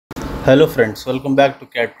Hello friends, welcome back to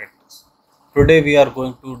CAD Practice. Today we are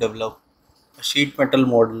going to develop a sheet metal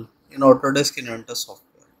model in Autodesk Inventor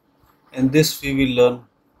software. In this we will learn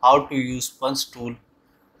how to use punch tool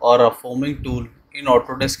or a forming tool in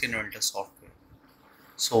Autodesk Inventor software.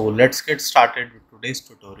 So let's get started with today's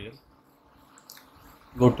tutorial.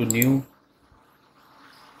 Go to new,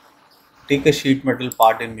 take a sheet metal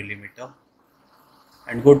part in millimeter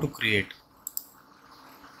and go to create.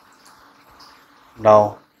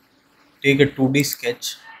 Now take a 2D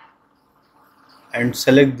sketch and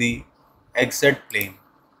select the XZ plane.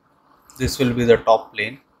 This will be the top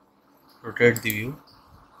plane. Rotate the view.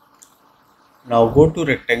 Now go to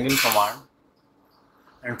rectangle command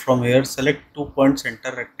and from here select 2-point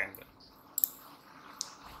center rectangle.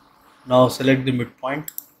 Now select the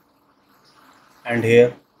midpoint and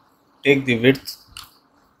here take the width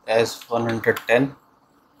as 110,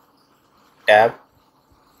 tab,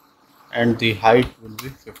 and the height will be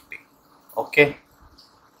 50. Okay,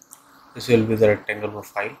 this will be the rectangle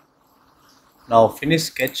profile. Now finish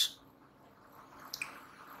sketch.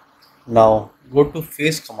 Now go to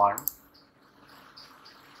face command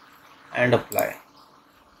and apply.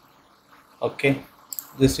 Okay,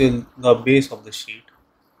 this is the base of the sheet.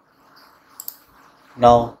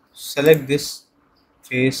 Now select this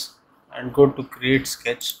face and go to create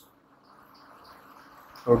sketch.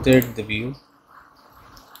 Rotate the view.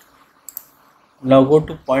 Now go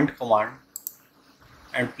to point command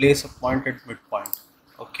and place a point at midpoint.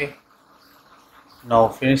 Okay, now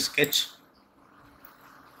finish sketch.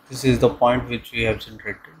 This is the point which we have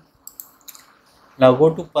generated. Now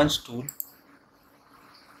go to punch tool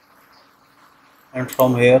and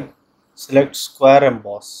from here select square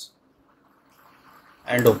emboss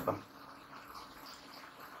and open.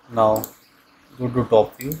 Now go to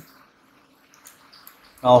top view.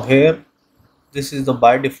 Now here this is the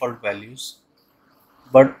by default values,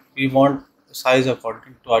 but we want size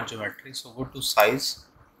according to our geometry, so go to size.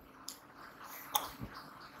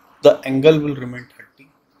 The angle will remain 30.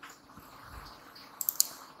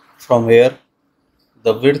 From here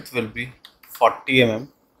the width will be 40 mm,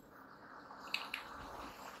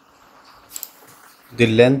 the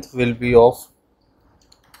length will be of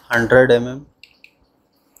 100 mm,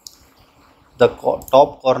 the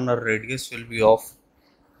top corner radius will be of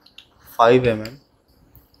 5 mm,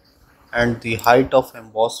 and the height of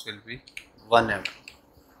emboss will be 1 mm.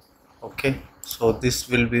 Okay, so this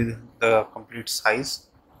will be the complete size.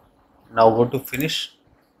 Now go to finish.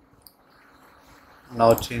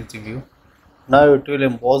 Now change the view. Now it will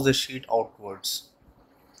emboss the sheet outwards.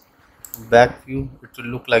 Back view, it will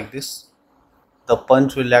look like this. The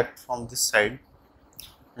punch will act from this side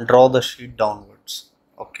and draw the sheet downwards.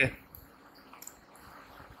 Okay,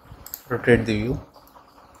 rotate the view.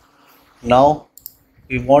 Now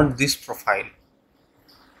we want this profile.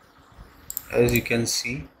 As you can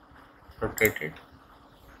see, rotate it.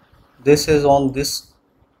 This is on this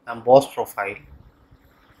emboss profile,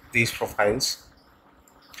 these profiles,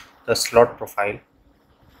 the slot profile.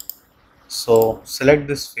 So select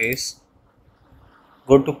this face,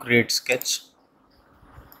 go to create sketch,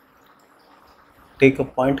 take a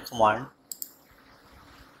point command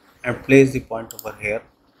and place the point over here.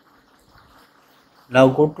 Now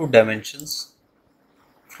go to dimensions.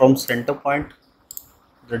 From center point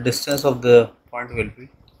the distance of the point will be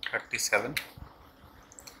 37.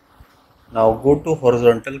 Now go to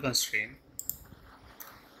horizontal constraint,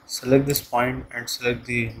 select this point and select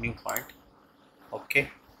the new point.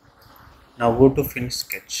 Okay, now go to finish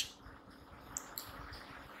sketch.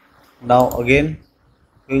 Now again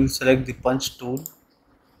we will select the punch tool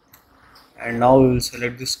and now we will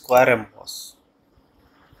select the square emboss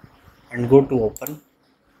and go to open.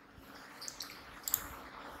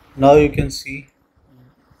 Now you can see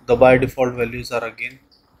the by default values are again.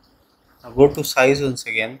 Now go to size once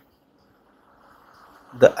again.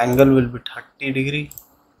 The angle will be 30 degree,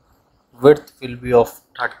 width will be of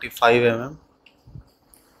 35 mm,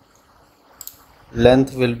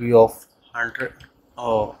 length will be of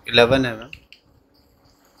 11 mm,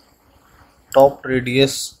 top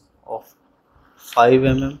radius of 5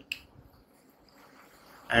 mm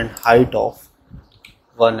and height of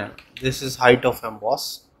 1 mm. This is height of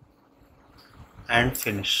emboss and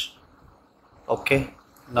finish. Okay,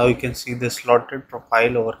 now you can see the slotted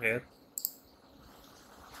profile over here.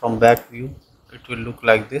 From back view it will look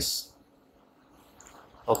like this.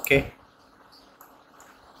 Okay,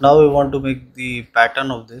 now we want to make the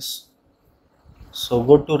pattern of this, so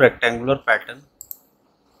go to rectangular pattern,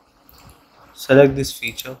 select this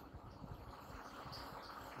feature,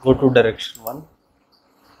 go to direction 1,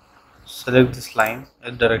 select this line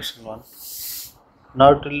at direction 1.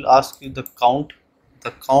 Now it will ask you the count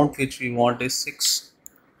the count which we want is 6,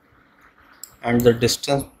 and the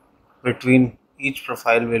distance between each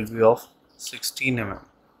profile will be of 16 mm.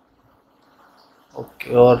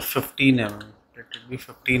 Okay, or 15 mm. Let it be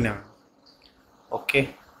 15 mm.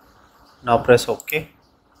 Okay. Now press OK.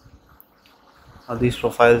 Now these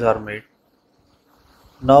profiles are made.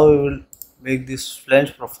 Now we will make this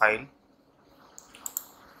flange profile.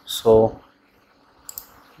 So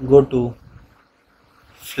go to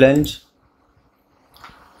flange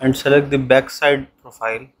and select the backside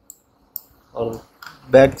profile or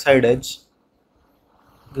backside edge,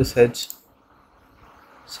 this edge.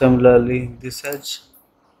 Similarly this edge.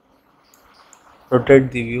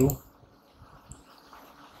 Rotate the view,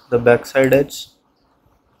 the backside edge.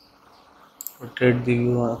 Rotate the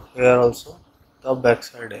view here also, the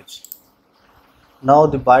backside edge. Now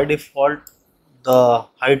by default the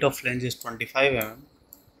height of flange is 25 mm,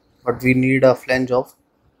 but we need a flange of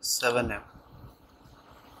 7 mm,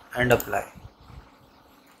 and apply.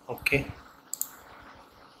 Okay,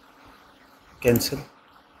 cancel.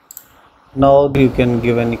 Now you can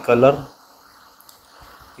give any color.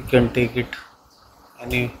 You can take it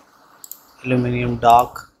any aluminum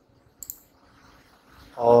dark,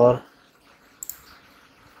 or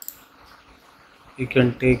you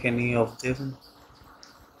can take any of them.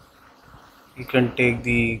 You can take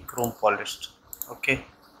the chrome polished. Okay,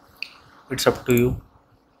 it's up to you.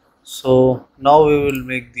 So now we will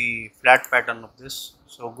make the flat pattern of this.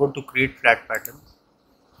 So go to create flat pattern.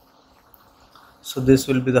 So this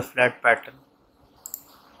will be the flat pattern.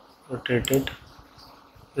 Rotate it.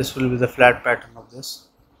 This will be the flat pattern of this.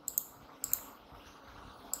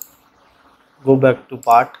 Go back to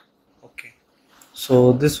part. Okay,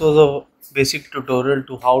 so this was a basic tutorial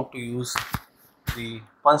to how to use the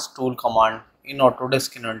punch tool command in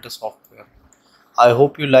Autodesk Inventor software. I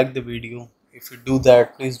hope you like the video. If you do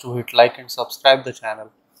that, please do hit like and subscribe the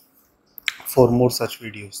channel for more such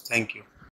videos. Thank you.